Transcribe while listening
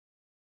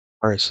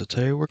Alright, so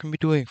today we're going to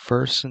be doing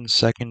first and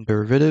second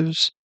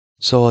derivatives.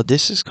 So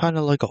this is kind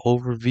of like an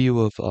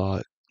overview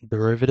of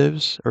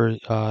derivatives, or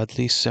at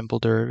least simple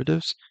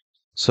derivatives.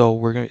 So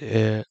we're going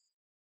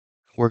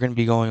to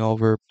be going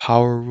over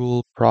power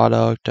rule,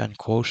 product, and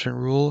quotient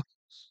rule,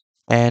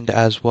 and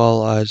as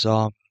well as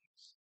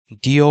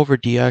d over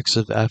dx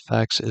of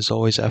fx is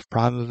always f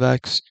prime of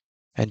x,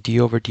 and d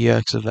over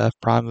dx of f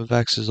prime of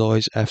x is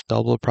always f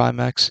double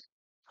prime x.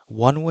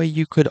 One way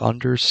you could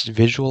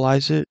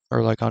visualize it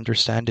or like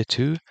understand it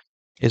too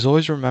is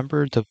always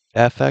remember the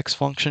fx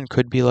function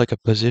could be like a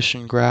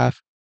position graph.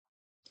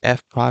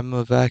 F prime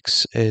of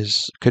x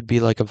is could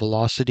be like a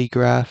velocity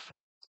graph,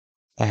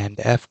 and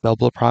f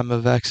double prime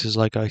of x is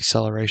like an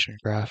acceleration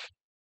graph.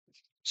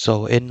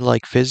 So in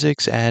like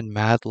physics and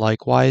math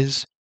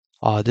likewise,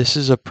 this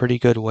is a pretty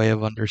good way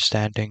of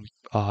understanding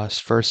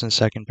first and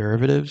second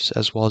derivatives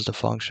as well as the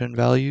function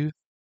value.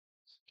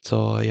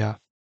 So yeah.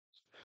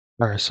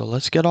 Alright, so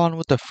let's get on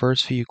with the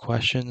first few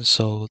questions.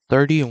 So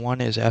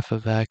 31 is f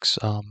of x,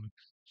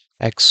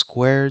 x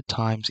squared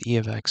times e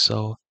of x.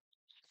 So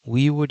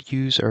we would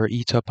use, or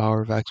e to the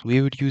power of x, we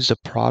would use the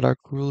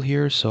product rule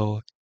here. So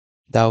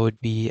that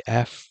would be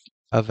f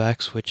of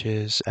x, which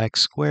is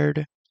x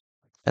squared.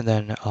 And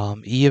then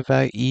e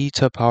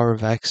to the power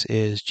of x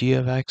is g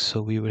of x.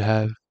 So we would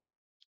have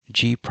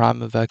g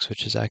prime of x,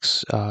 which is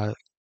x to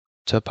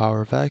the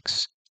power of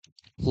x,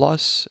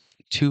 plus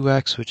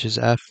 2x, which is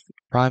f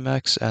prime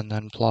x, and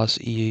then plus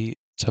e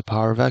to the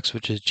power of x,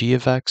 which is g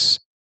of x.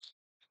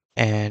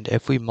 And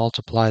if we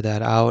multiply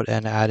that out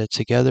and add it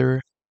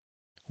together,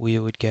 we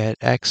would get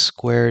x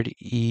squared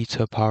e to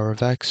the power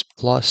of x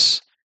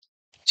plus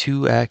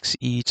 2x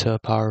e to the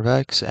power of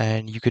x,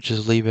 and you could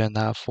just leave it in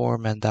that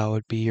form, and that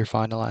would be your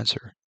final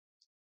answer.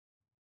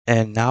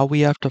 And now we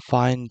have to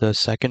find the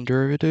second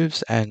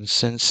derivatives, and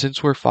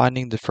since we're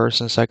finding the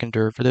first and second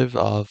derivative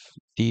of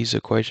these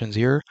equations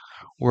here,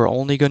 we're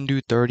only going to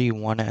do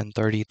 31 and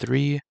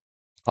 33.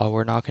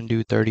 We're not going to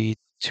do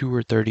 32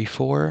 or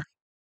 34.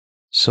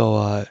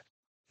 So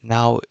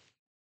now,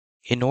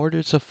 in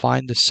order to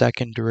find the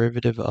second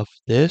derivative of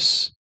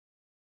this,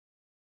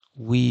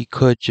 we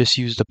could just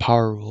use the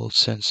power rule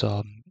since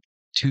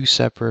two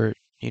separate,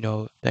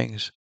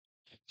 things.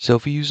 So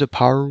if we use the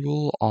power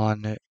rule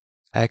on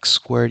x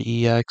squared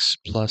ex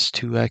plus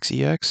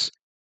 2x ex,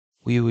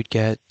 we would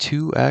get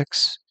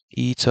 2x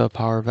e to the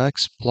power of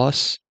x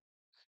plus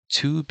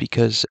 2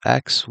 because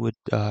x would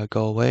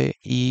go away,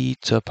 e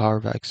to the power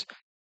of x.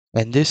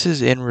 And this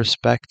is in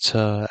respect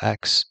to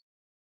x,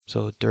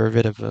 so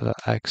derivative of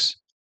x.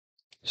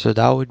 So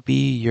that would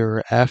be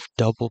your f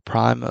double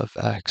prime of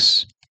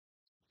x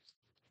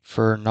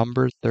for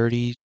number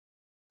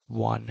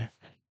 31.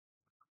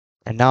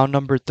 And now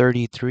number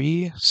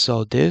 33,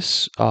 so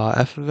this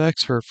f of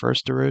x for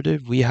first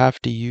derivative, we have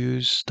to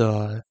use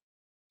the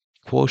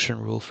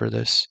quotient rule for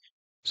this.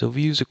 So if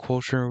we use the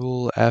quotient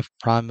rule, f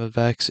prime of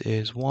x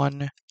is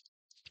 1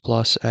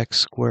 plus x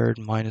squared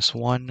minus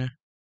 1,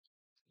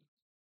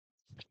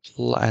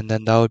 and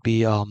then that would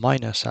be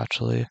minus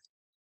actually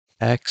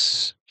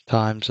x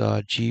times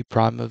g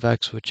prime of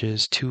x, which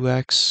is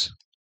 2x,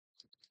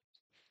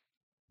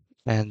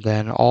 and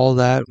then all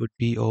that would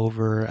be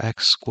over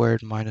x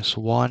squared minus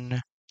 1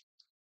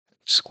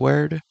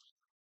 squared.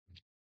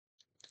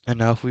 And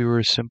now if we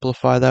were to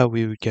simplify that,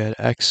 we would get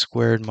x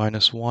squared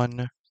minus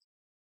 1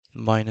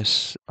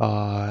 minus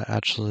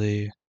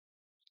actually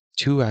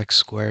 2x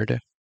squared.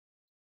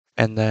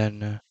 And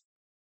then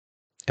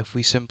if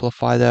we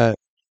simplify that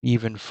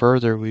even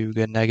further, we would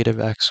get negative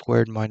x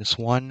squared minus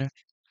 1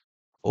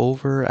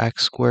 over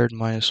x squared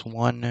minus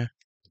 1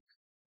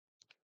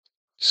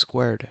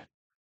 squared.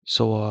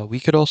 So we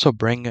could also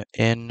bring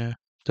in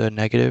the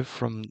negative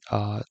from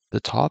the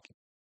top.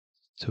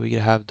 So we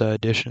could have the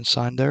addition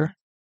sign there.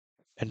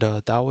 And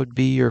that would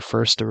be your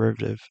first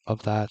derivative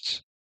of that.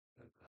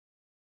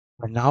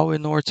 And now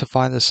in order to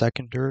find the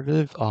second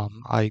derivative,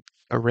 I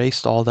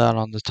erased all that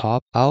on the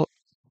top out.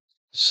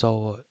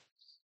 So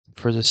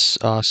for this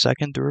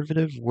second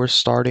derivative, we're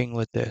starting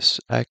with this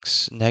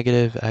x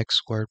negative x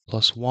squared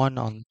plus 1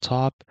 on the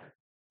top.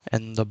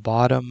 And the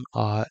bottom,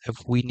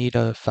 if we need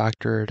to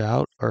factor it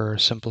out or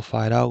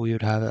simplify it out, we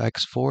would have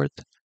x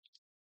fourth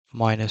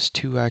minus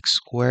 2x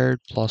squared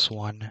plus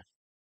 1.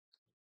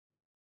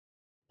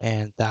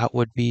 And that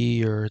would be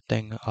your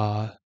thing,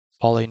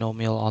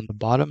 polynomial on the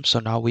bottom. So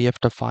now we have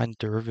to find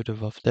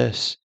derivative of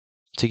this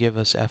to give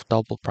us f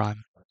double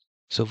prime.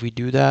 So if we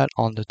do that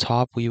on the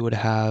top, we would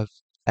have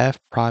f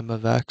prime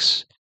of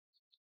x,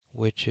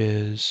 which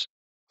is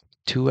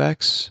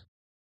 2x.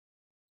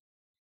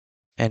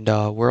 And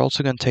we're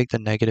also going to take the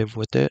negative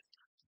with it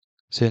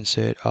since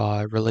it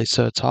relates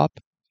to the top.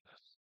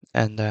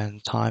 And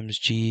then times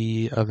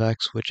g of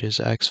x, which is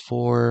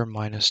x4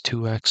 minus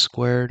 2x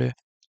squared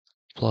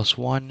plus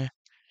 1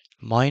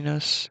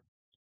 minus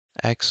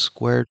x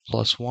squared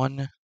plus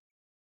 1,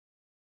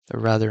 or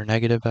rather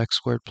negative x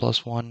squared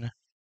plus 1,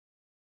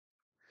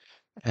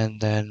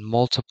 and then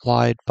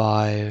multiplied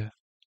by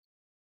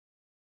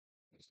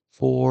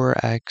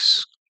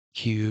 4x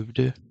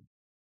cubed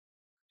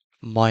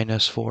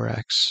minus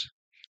 4x.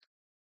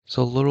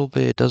 So a little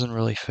bit, it doesn't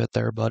really fit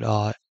there, but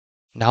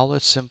now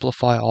let's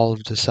simplify all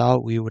of this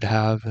out. We would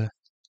have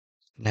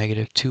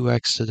negative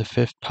 2x to the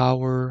fifth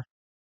power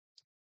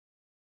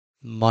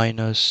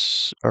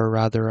minus, or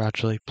rather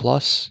actually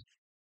plus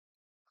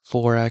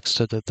 4x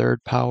to the third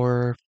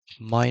power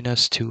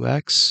minus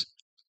 2x.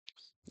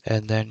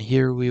 And then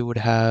here we would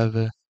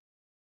have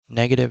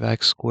negative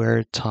x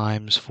squared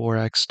times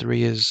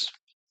 4x3 is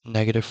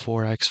negative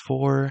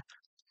 4x4,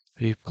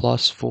 be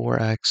plus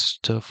 4x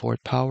to the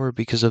fourth power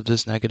because of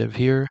this negative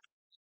here.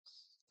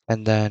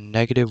 And then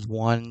negative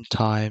 1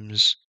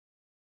 times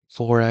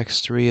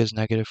 4x3 is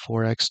negative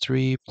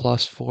 4x3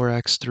 plus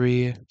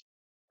 4x3.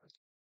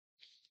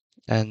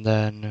 And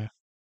then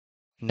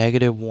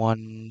negative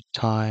 1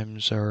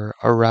 times, or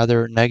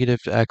rather negative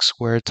x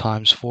squared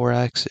times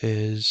 4x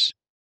is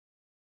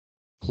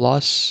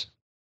plus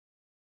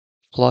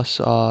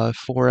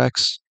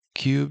 4x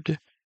cubed,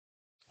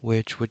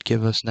 which would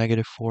give us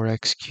negative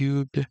 4x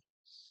cubed.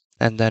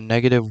 And then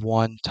negative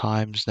 1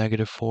 times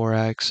negative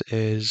 4x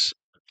is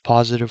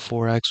positive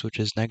 4x, which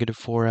is negative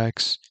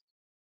 4x,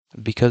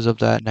 because of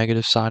that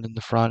negative sign in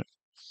the front.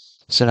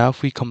 So now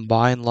if we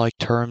combine like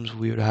terms,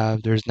 we would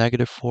have, there's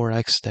negative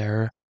 4x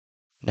there,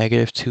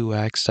 negative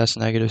 2x, that's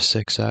negative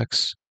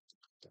 6x.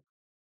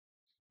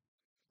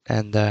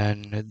 And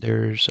then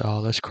there's,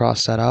 let's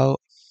cross that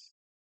out.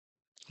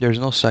 There's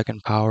no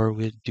second power,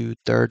 we do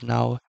third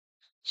now.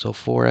 So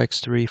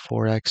 4x3,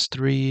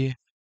 4x3,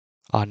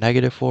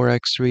 negative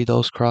 4x3,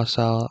 those cross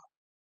out.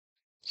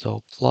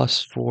 So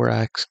plus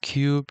 4x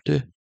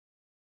cubed,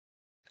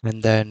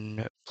 and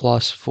then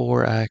plus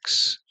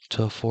 4x to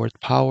the fourth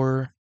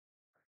power,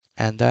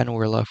 and then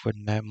we're left with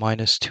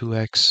minus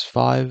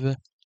 2x5,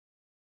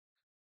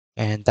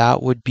 and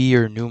that would be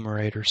your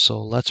numerator. So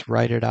let's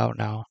write it out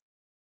now.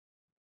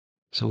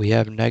 So we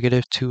have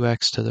negative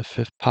 2x to the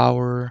fifth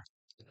power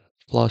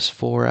plus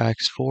 4x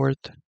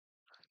fourth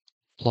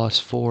plus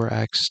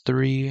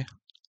 4x3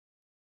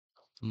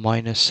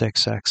 minus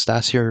 6x.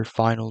 That's your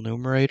final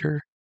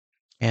numerator.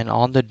 And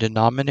on the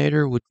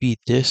denominator would be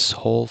this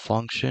whole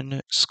function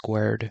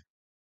squared.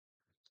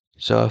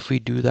 So if we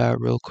do that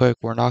real quick,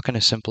 we're not going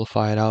to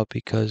simplify it out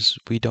because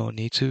we don't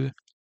need to.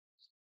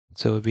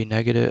 So it would be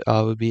negative,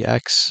 would be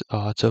x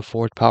to the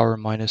fourth power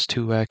minus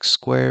 2x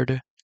squared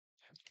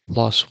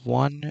plus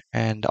 1,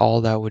 and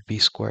all that would be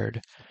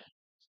squared.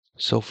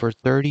 So for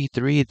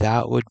 33,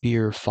 that would be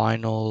your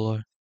final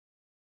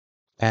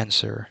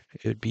answer.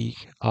 It would be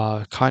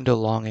kind of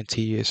long and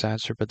tedious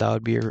answer, but that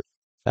would be your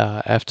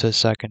f to the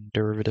second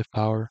derivative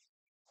power,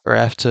 or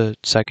f to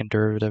second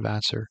derivative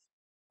answer.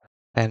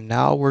 And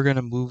now we're going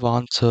to move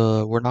on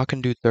to, we're not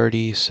going to do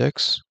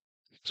 36,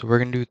 so we're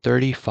going to do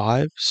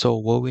 35. So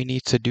what we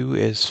need to do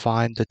is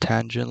find the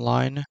tangent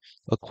line,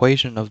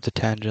 equation of the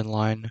tangent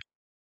line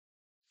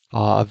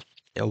of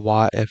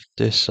y, if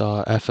this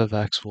f of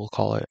x, we'll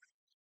call it.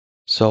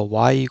 So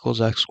y equals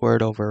x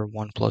squared over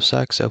 1 plus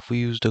x. If we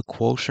use the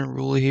quotient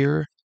rule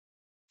here,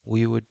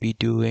 we would be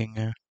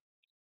doing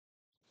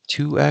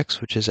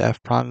 2x, which is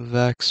f prime of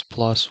x,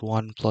 plus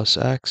 1 plus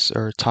x,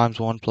 or times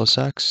 1 plus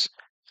x,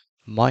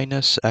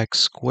 minus x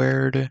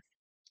squared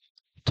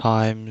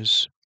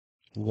times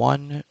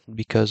 1,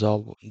 because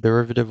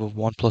derivative of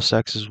 1 plus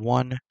x is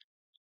 1,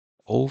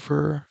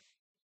 over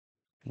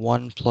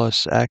 1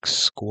 plus x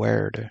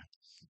squared.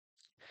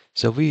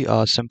 So if we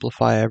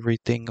simplify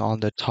everything on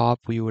the top,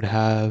 we would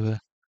have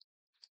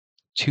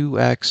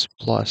 2x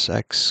plus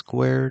x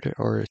squared,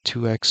 or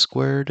 2x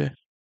squared,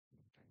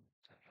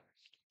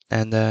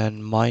 and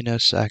then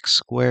minus x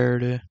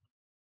squared,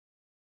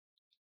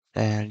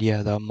 and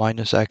yeah, the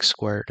minus x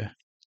squared.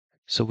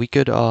 So we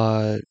could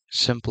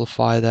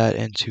simplify that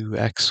into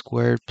x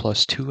squared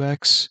plus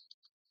 2x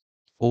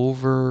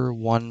over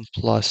 1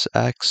 plus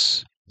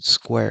x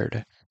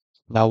squared.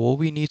 Now what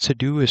we need to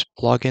do is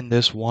plug in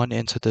this 1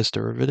 into this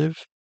derivative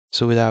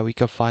so that we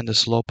can find the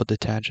slope of the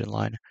tangent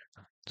line.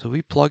 So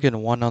we plug in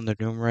 1 on the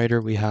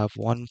numerator, we have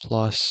 1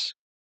 plus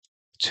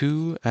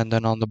 2, and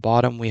then on the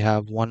bottom we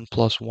have 1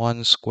 plus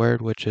 1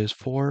 squared, which is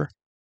 4.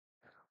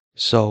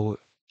 So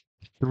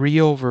 3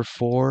 over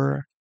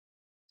 4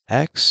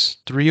 x,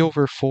 3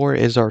 over 4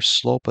 is our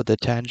slope of the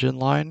tangent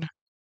line.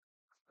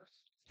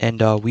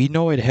 And we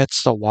know it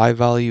hits the y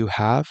value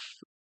half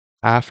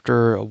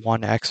after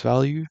 1 x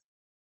value.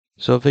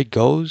 So if it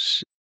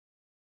goes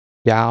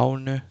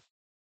down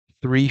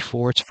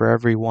 3/4 for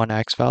every 1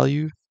 x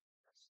value,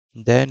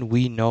 then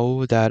we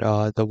know that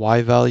the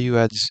y value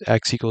at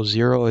x equals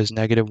 0 is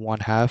negative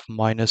 1/2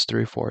 minus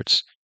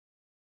 3/4,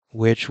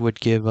 which would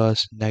give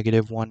us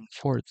negative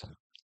 1/4.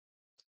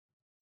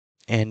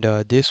 And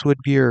this would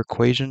be your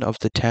equation of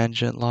the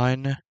tangent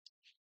line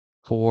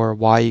for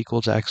y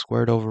equals x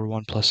squared over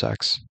 1 plus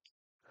x.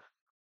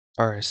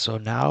 Alright, so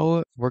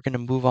now we're going to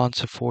move on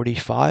to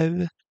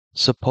 45.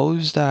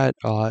 Suppose that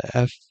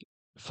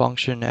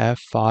function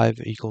f5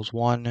 equals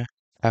 1,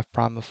 f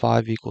prime of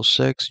 5 equals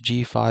 6,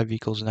 g5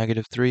 equals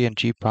negative 3, and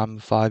g prime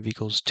of 5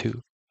 equals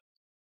 2.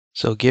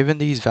 So given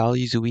these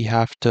values, we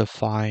have to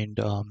find,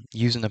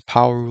 using the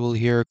power rule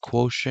here,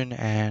 quotient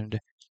and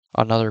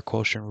another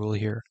quotient rule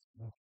here.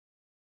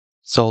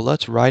 So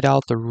let's write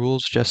out the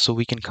rules just so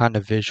we can kind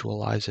of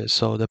visualize it.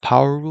 So the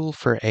power rule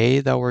for A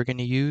that we're going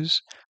to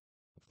use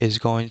is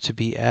going to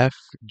be f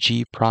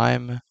g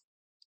prime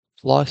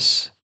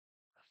plus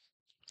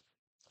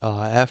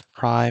f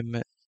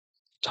prime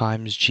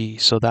times g.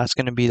 So that's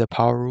going to be the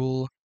power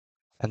rule.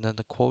 And then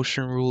the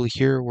quotient rule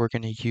here, we're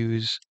going to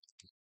use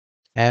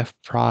f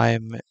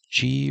prime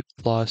g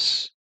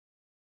plus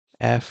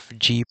f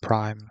g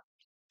prime.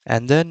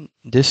 And then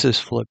this is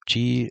flipped.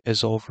 G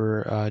is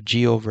over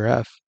g over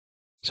f.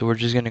 So we're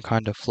just going to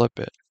kind of flip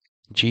it.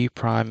 G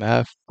prime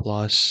f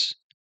plus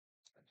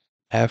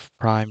f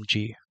prime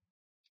g.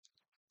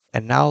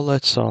 And now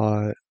let's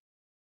go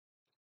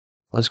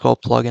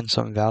plug in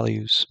some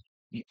values.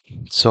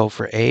 So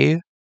for A,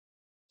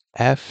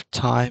 f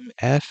time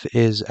f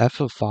is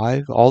f of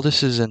 5. All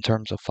this is in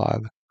terms of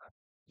 5.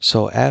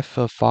 So f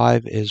of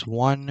 5 is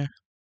 1.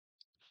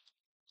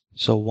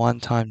 So 1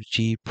 times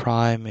g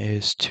prime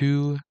is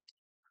 2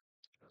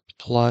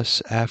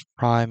 plus f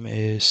prime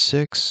is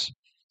 6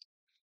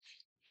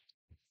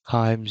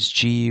 times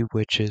g,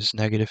 which is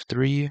negative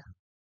 3.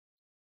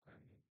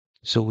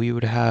 So we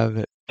would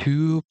have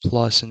 2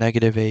 plus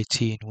negative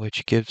 18,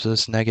 which gives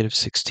us negative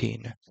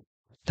 16.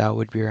 That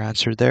would be your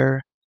answer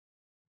there.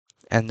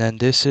 And then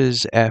this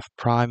is f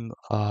prime,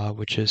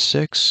 which is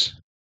 6,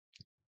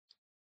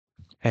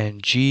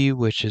 and g,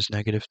 which is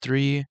negative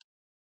 3.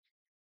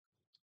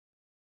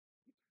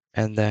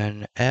 And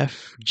then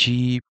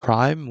fg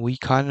prime, we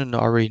kind of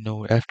already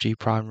know fg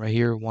prime right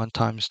here, 1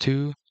 times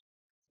 2,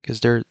 because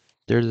they're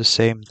the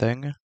same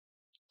thing.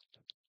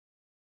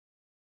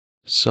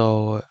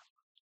 So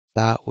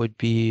that would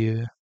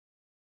be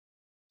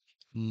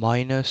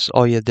minus,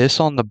 oh yeah, this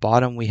on the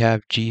bottom we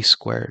have g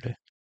squared.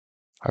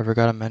 I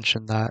forgot to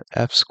mention that,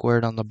 f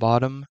squared on the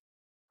bottom.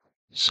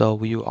 So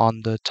we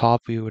on the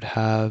top we would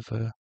have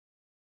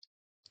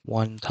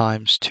 1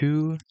 times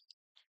 2.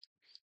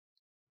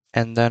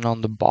 And then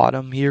on the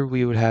bottom here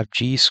we would have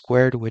g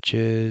squared, which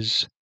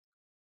is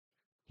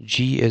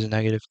g is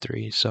negative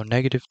 3. So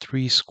negative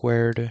 3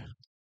 squared,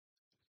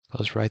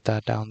 let's write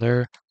that down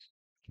there.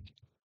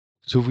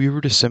 So if we were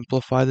to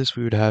simplify this,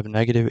 we would have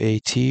negative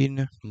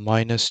 18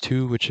 minus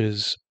 2, which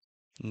is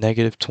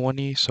negative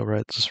 20. So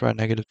let's write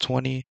negative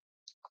 20.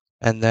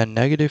 And then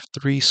negative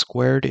 3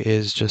 squared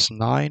is just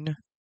 9.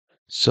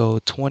 So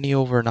 20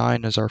 over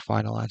 9 is our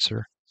final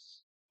answer.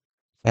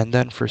 And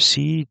then for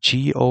C,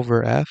 g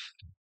over f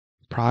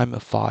prime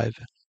of 5.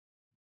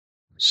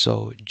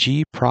 So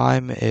g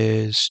prime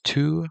is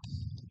 2,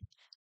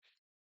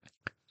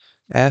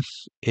 f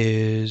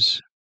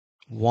is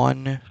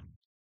 1,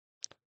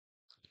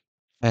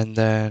 and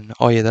then,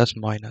 oh yeah, that's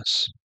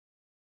minus.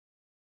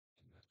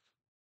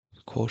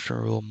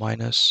 Quotient rule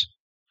minus.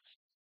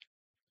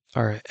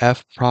 Alright,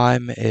 f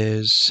prime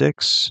is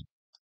 6,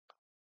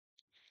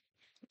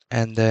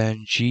 and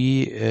then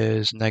g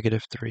is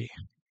negative 3.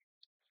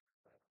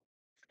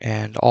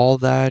 And all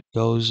that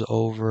goes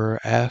over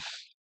f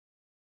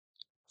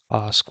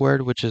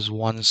squared, which is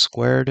 1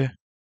 squared.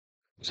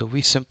 So if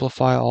we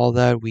simplify all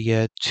that, we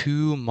get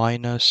 2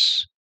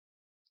 minus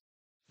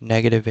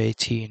negative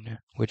 18,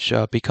 which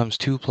becomes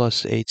 2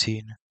 plus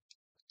 18,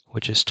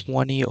 which is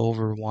 20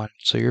 over 1.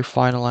 So your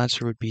final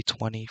answer would be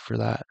 20 for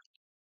that.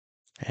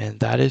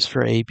 And that is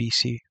for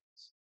ABC.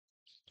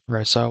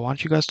 Right, so I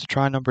want you guys to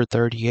try number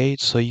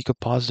 38, so you could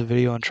pause the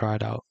video and try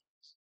it out.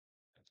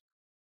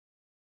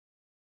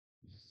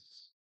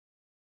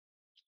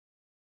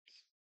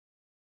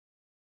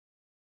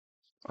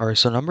 Alright,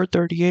 so number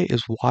 38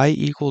 is y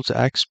equals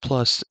x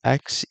plus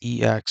x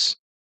ex.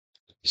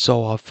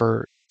 So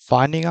for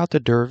finding out the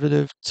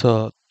derivative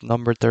to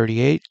number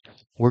 38,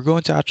 we're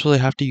going to actually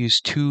have to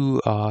use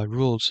two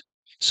rules.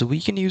 So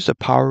we can use the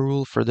power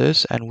rule for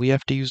this, and we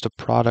have to use the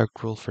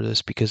product rule for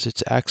this because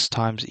it's x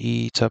times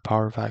e to the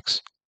power of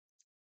x.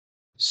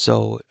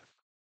 So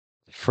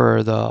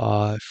for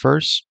the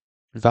first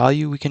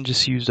value, we can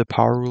just use the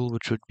power rule,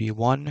 which would be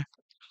 1,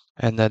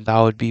 and then that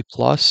would be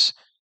plus.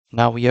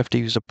 Now we have to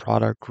use the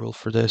product rule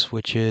for this,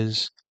 which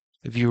is,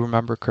 if you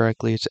remember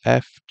correctly, it's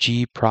f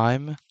g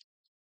prime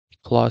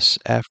plus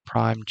f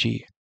prime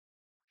g.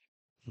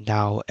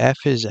 Now f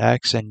is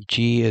x and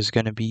g is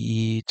going to be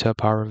e to the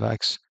power of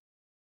x.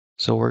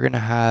 So we're going to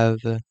have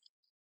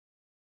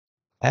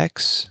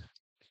x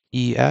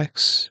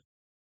ex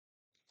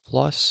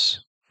plus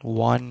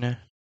 1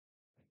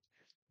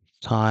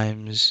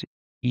 times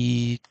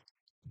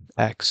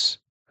ex.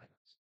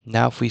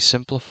 Now if we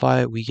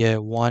simplify it, we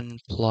get 1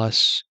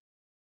 plus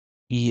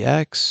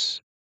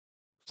ex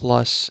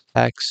plus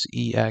x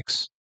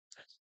ex.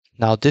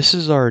 Now this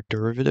is our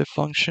derivative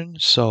function,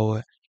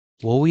 so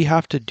what we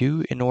have to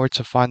do in order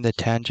to find the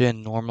tangent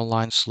and normal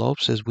line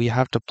slopes is we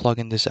have to plug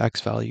in this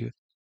x value,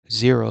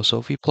 0. So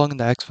if we plug in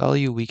the x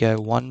value, we get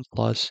 1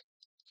 plus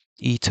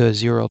e to the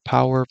 0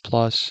 power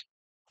plus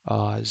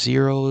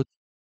 0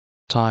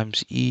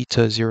 times e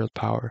to the 0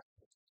 power.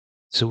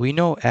 So we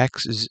know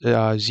x is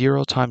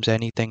 0 times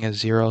anything is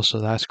 0, so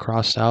that's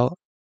crossed out.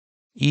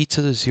 E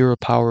to the 0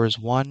 power is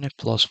 1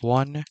 plus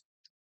 1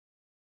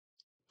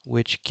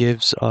 which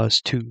gives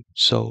us 2.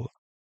 So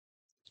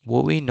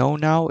what we know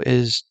now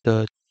is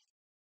the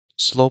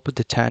slope of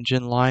the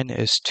tangent line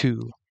is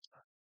 2.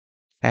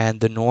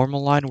 And the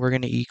normal line, we're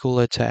going to equal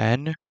it to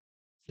n.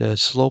 The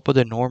slope of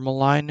the normal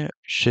line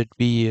should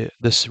be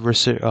this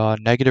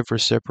negative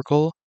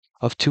reciprocal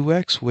of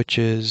 2x, which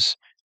is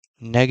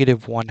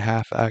negative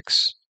 1/2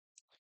 x.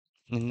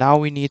 And now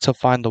we need to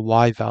find the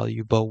y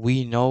value, but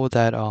we know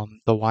that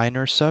the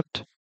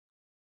y-intercept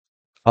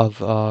of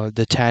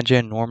the tangent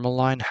and normal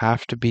line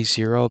have to be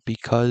 0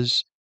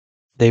 because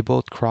they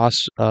both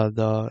cross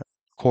the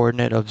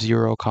coordinate of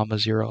 0, comma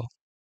 0.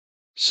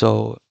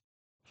 So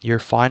your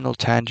final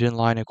tangent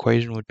line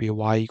equation would be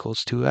y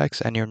equals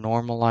 2x, and your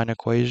normal line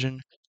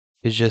equation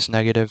is just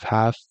negative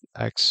half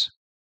x.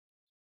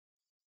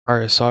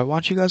 Alright, so I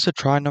want you guys to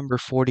try number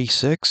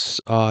 46.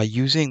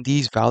 Using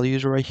these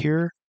values right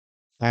here,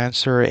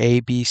 answer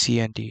A, B, C,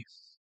 and D.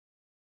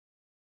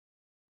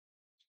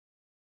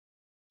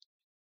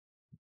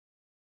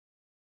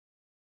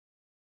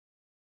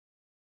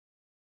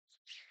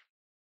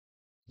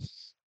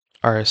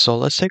 Alright, so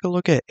let's take a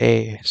look at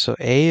A. So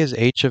A is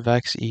h of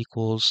x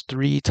equals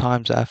 3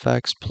 times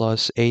fx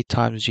plus 8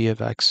 times g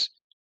of x.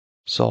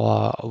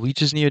 So we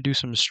just need to do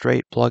some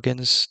straight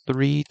plugins.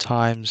 3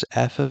 times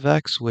f of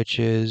x, which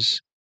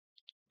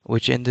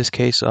in this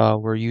case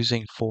we're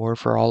using 4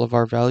 for all of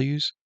our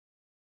values.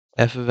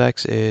 F of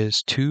x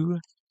is 2,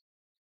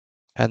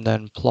 and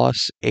then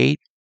plus 8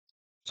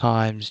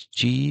 times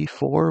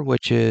g4,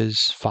 which is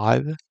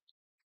 5.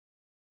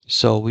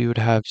 So we would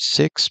have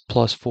 6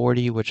 plus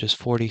 40, which is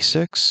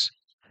 46,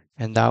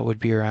 and that would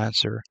be your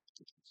answer.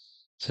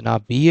 So now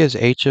b is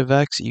h of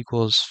x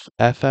equals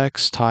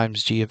fx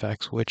times g of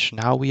x, which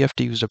now we have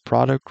to use a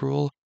product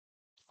rule.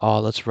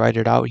 Let's write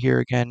it out here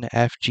again,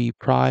 fg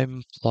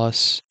prime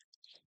plus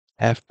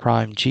f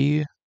prime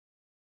g.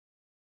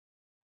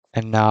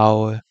 And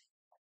now,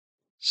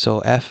 so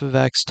f of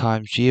x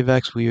times g of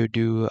x, we would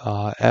do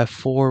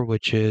f4,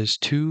 which is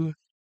 2,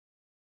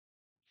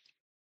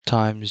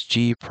 times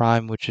g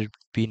prime, which would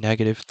be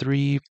negative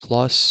 3,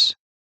 plus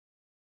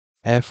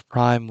f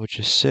prime, which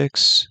is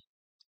 6,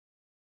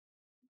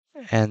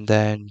 and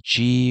then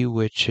g,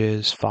 which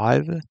is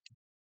 5.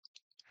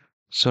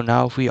 So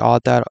now if we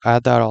add that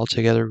all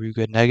together, we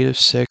get negative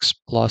 6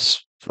 plus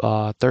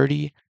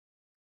 30,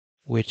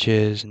 which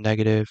is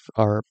negative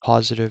or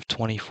positive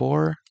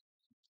 24.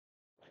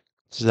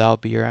 So that'll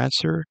be your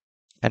answer.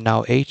 And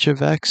now h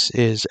of x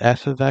is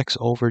f of x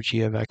over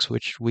g of x,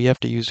 which we have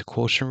to use the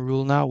quotient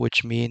rule now,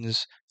 which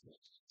means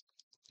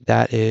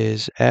that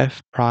is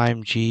f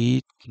prime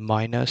g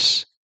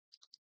minus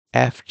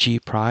f g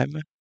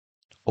prime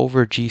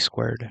over g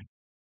squared.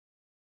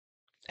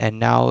 And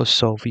now,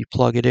 so if we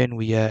plug it in,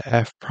 we get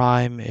f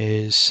prime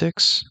is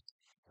 6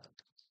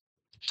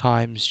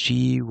 times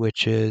g,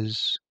 which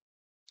is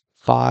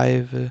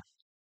 5,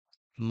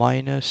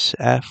 minus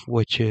f,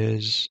 which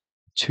is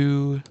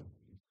 2,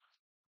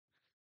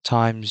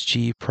 times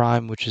g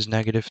prime, which is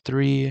negative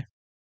 3,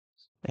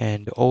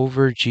 and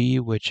over g,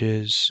 which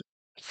is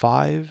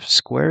 5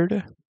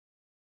 squared,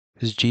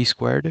 is g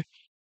squared.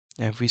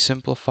 And if we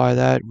simplify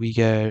that, we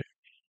get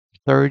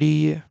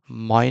 30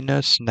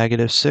 minus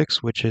negative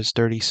 6, which is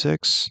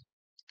 36.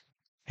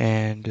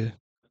 And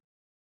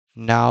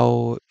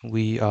now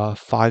we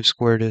 5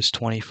 squared is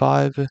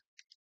 25.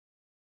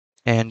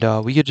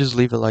 And we could just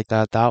leave it like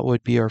that. That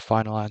would be our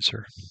final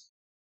answer.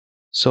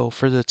 So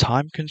for the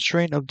time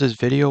constraint of this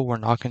video, we're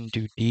not going to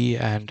do D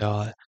and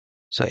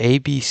so A,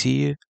 B,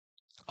 C.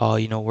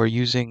 We're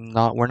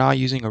not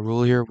using a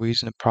rule here. We're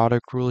using the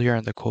product rule here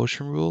and the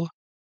quotient rule.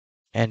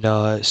 And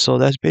so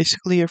that's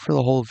basically it for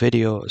the whole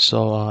video.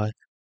 So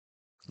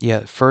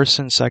yeah, first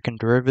and second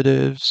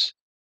derivatives,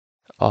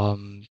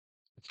 um,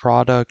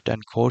 product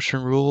and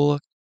quotient rule.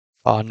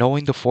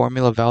 Knowing the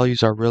formula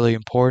values are really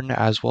important,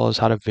 as well as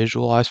how to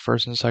visualize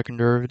first and second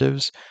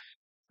derivatives,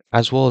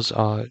 as well as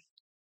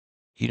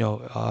you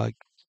know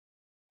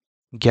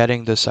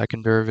getting the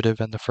second derivative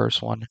and the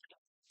first one.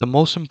 The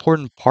most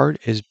important part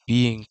is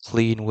being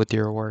clean with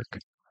your work,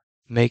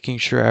 making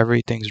sure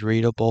everything's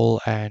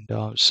readable, and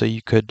so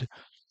you could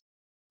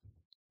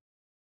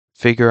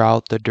figure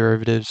out the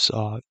derivatives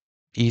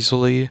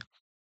easily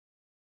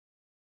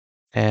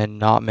and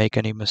not make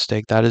any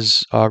mistake. That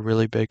is a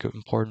really big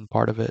important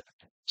part of it.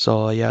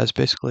 So yeah, that's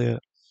basically it.